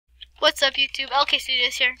What's up, YouTube? LK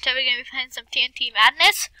Studios here. Today we're going to be playing some TNT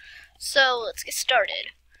Madness. So, let's get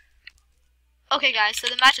started. Okay, guys, so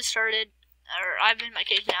the match has started. Or, I'm in my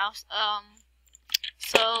cage now.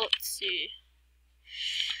 So, let's see.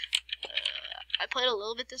 I played a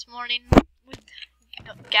little bit this morning with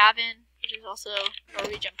Gavin, which is also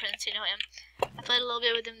Norwegian Prince, you know him. I played a little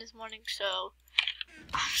bit with him this morning, so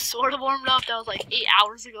I'm sort of warmed up. That was like 8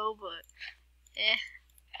 hours ago, but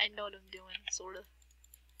I know what I'm doing, sort of.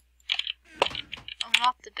 I'm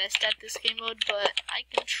not the best at this game mode, but I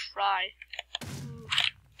can try. Oof.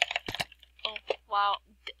 Oh, wow.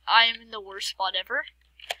 I am in the worst spot ever.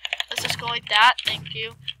 Let's just go like that. Thank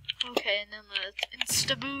you. Okay, and then let's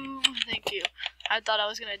insta-boom. Thank you. I thought I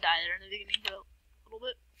was going to die there in the beginning, but a little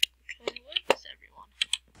bit. Okay, where is everyone?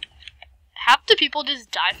 Half the people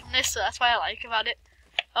just die from this, so that's what I like about it.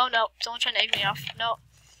 Oh, no. Someone's trying to egg me off. No.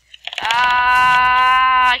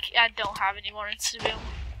 I don't have any more insta-boom.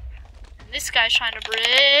 This guy's trying to break.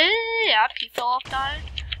 Yep, he fell off, died.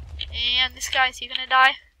 And this guy, is he gonna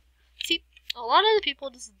die? See, a lot of the people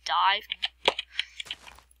just die from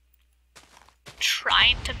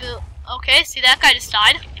trying to build. Okay, see, that guy just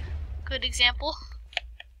died. Good example.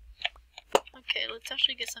 Okay, let's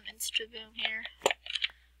actually get some insta-boom here.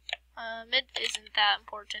 Mid isn't that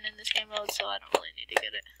important in this game mode, so I don't really need to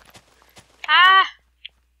get it.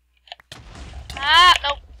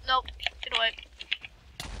 Nope, get away.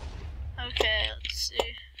 Okay, let's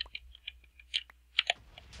see.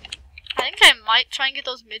 I think I might try and get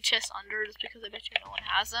those mid chests under just because I bet you no one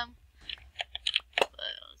has them. But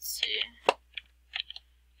let's see.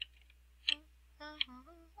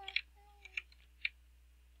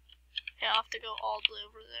 Yeah, I'll have to go all the way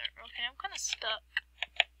over there. Okay, I'm kind of stuck.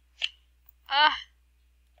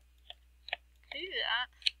 Can you do that?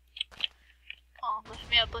 Come on, lift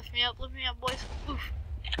me up, lift me up, lift me up, boys. Oof.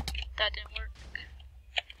 That didn't work.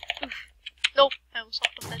 Oof. Nope, I almost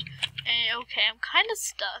off the edge. Okay, I'm kind of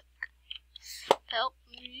stuck. Help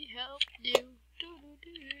me, help you.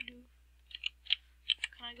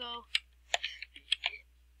 Can I go?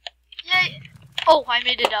 Yay! Oh, I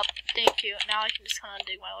made it up. Thank you. Now I can just kind of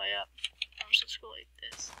dig my way up. I'm just gonna go like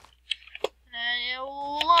this. And then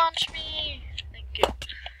it'll launch me. Thank you.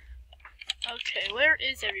 Okay, where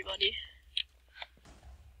is everybody?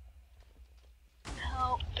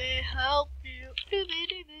 Help me, help you.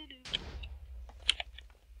 Do-be-do-be-do.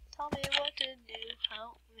 Tell me what to do.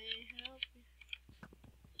 Help me, help me.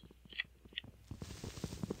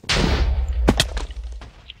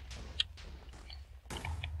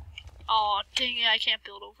 Aw, dang it, I can't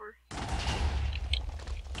build over.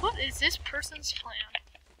 What is this person's plan?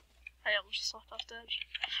 I almost just walked off the edge.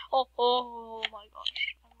 Oh my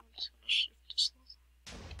gosh. I'm just gonna shift this.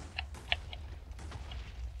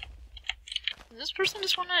 Does this person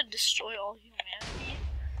just want to destroy all humanity?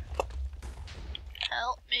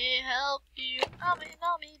 Help me, help you. Help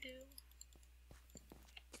me do.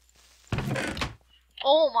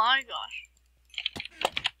 Oh my gosh.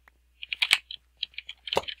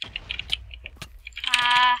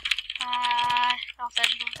 Off the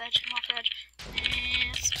edge, off the edge.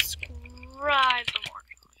 And subscribe for more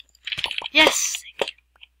content. Yes, thank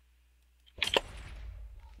you.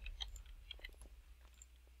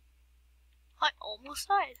 I almost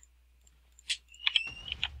died.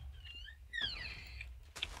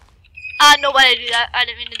 No, why did I do that? I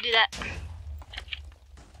didn't mean to do that.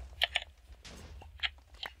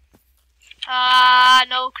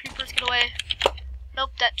 No, creepers, get away.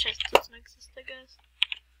 Nope, that chest doesn't exist, I guess.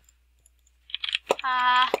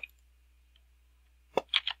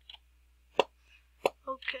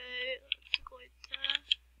 Okay, let's go like that.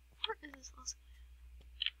 Where is this last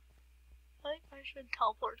guy? I think I should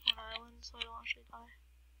teleport to an island so I don't actually die.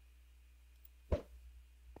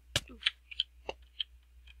 Oof.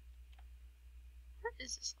 Where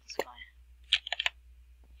is this last guy?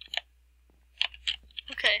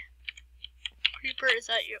 Okay. Creeper, is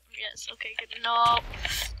that you? Yes, okay, good. No.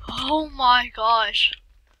 Oh my gosh.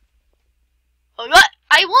 Oh, what?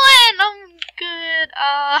 I won! I'm good.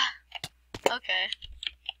 Okay.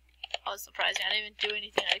 That was surprising. I didn't even do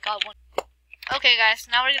anything. I got one. Okay, guys,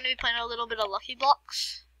 now we're going to be playing a little bit of Lucky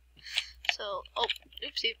Blocks. So, oh,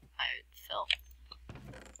 oopsie. I fell.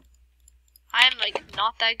 I'm, like,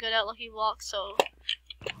 not that good at Lucky Blocks, so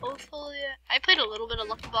hopefully... I played a little bit of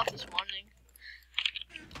Lucky Blocks this morning.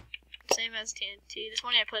 Same as TNT. This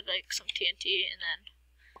morning I played, like, some TNT and then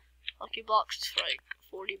Lucky Blocks for, like,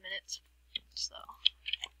 40 minutes. So...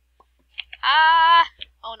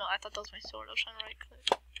 Oh no, I thought that was my sword. I was trying to right click.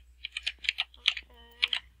 Okay.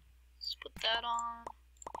 Let's put that on.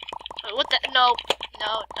 Wait, what the? No,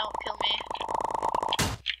 don't kill me.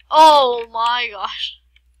 Oh my gosh.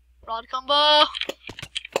 Rod combo.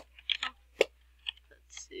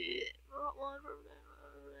 Let's see.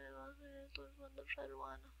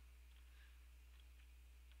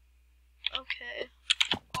 Okay.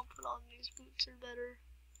 I'll put on these boots are better.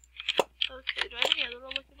 Okay, do I have any other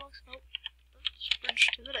lucky box? Nope. That's bridge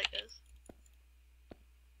to it, I guess.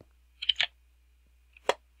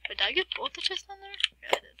 Wait, did I get both the chests on there? Yeah,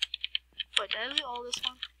 I did. Wait, did I lose all this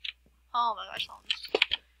one? Oh my gosh, all this.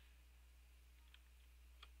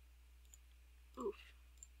 Oof.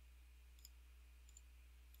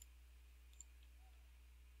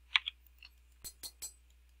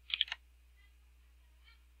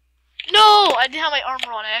 No! I didn't have my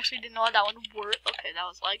armor on. I actually didn't know how that one worked. Okay, that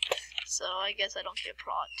was like. So I guess I don't get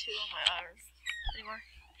prot 2 on my iron anymore.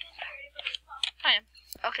 I am.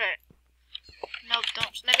 Okay. Nope,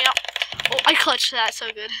 don't snap me out. Oh, I clutched that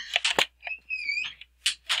so good.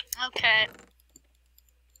 Okay.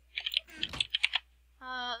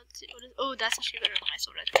 Let's see what is. Oh, that's actually better than my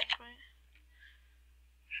sword, I think, right?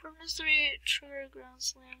 Sharpness 3, trigger, ground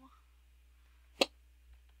slam.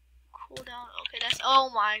 Cooldown. Okay, that's. Oh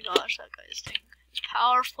my gosh, that guy's thing is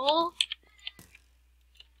powerful.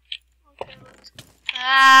 Okay, let's go.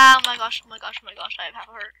 Ah, oh my gosh, oh my gosh, oh my gosh, I have half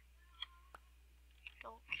a heart.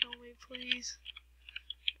 Don't kill me, please.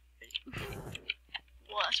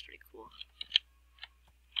 Well, that's pretty cool.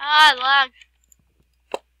 Ah, lag.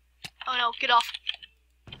 Oh no, get off.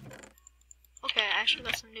 Okay, I actually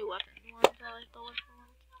got some new weapons.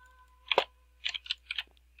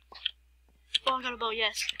 Oh, I got a bow,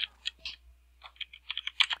 yes.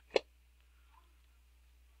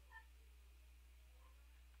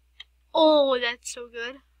 Oh, that's so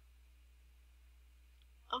good.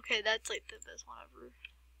 Okay, that's like the best one ever.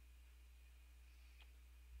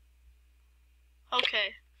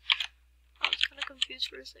 Okay. I was kind of confused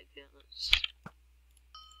for a second.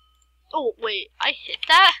 Oh, wait. I hit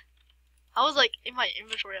that? I was like in my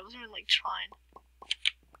inventory. I wasn't even like trying.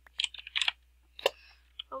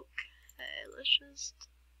 Okay, let's just.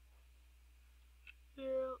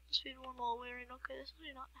 Yeah, speed 1 while wearing. Okay, this is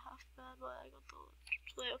really not half bad, but I got the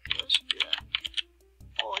play. Okay, let's do that.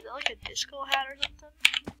 Oh, is that like a disco hat or something?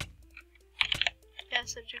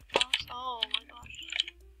 Yes, a jukebox. Oh my gosh.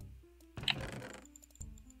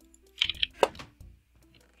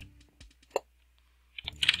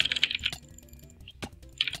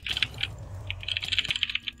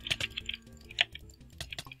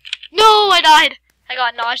 No, I died. I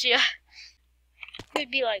got nausea. He'd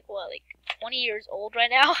be like what, like 20 years old right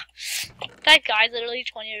now? That guy's literally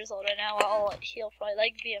 20 years old right now. He'll probably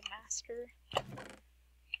like be a master.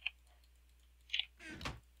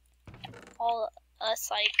 All us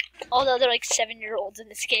like all the other like 7-year-olds in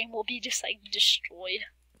this game will be just like destroyed.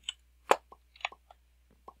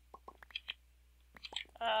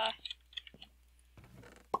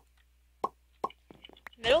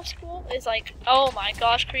 Middle school is like, oh my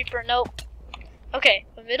gosh, creeper, nope. Okay,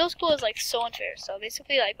 but middle school is like so unfair. So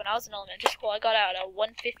basically, like when I was in elementary school, I got out at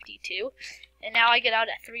 152, and now I get out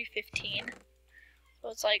at 3:15. So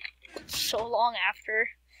it's like so long after.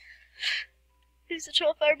 Use the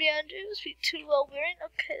troll fire behind you. Speed 2 while wearing.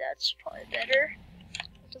 Okay, that's probably better.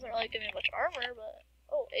 It doesn't really give me much armor, but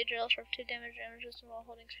oh, Adriel sharp 2 damage resistance while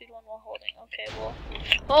holding. Speed 1 while holding. Okay, well,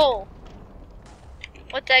 oh,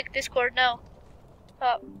 what the heck, Discord? No.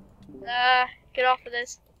 Up. Get off of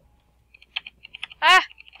this. Ah!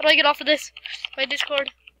 How do I get off of this? My Discord.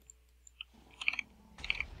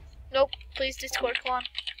 Nope. Please, Discord, come on.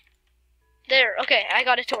 There. Okay, I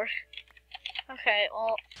got it to work. Okay,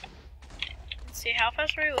 well. Let's see, how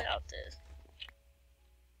fast are we without this?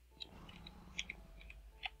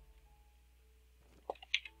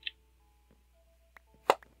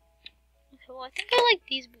 Okay, well, I think I like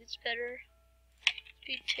these boots better.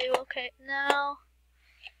 Speed 2, okay, now.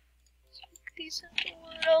 Decent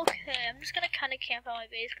wood. Okay, I'm just gonna kind of camp out my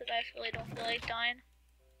base because I really don't feel like dying.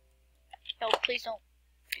 No, please don't.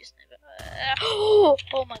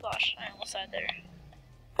 Oh my gosh, I almost died there.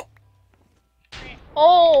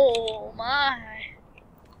 Oh my!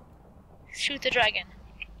 Shoot the dragon.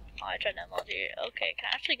 Oh, I tried that multi. Okay, can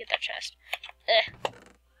I actually get that chest?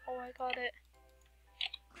 Oh, I got it.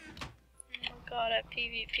 Oh my god, at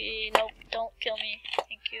PvP. Nope, don't kill me.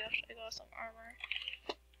 Thank you. Actually, I got some armor.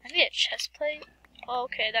 I need a chest plate. Oh,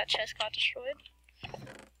 okay, that chest got destroyed.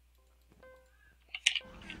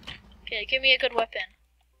 Okay, give me a good weapon.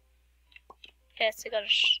 Yes, I got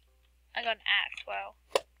an axe. Wow.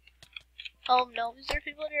 Oh no, is there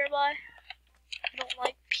people nearby? I don't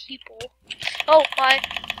like people. Oh my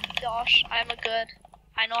gosh, I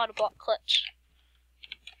know how to block clutch.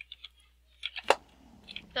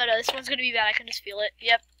 No, this one's gonna be bad. I can just feel it.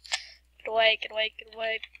 Yep. Get away, get away, get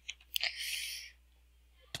away.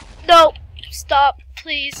 No! Stop,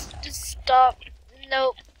 please. Just stop.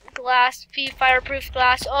 Nope. Glass. Fireproof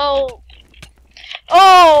glass. Oh!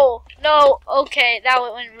 Oh! No! Okay, that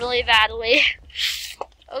went really badly.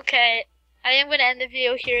 Okay. I am going to end the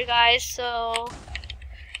video here, guys, so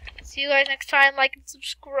see you guys next time. Like and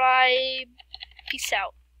subscribe. Peace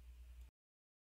out.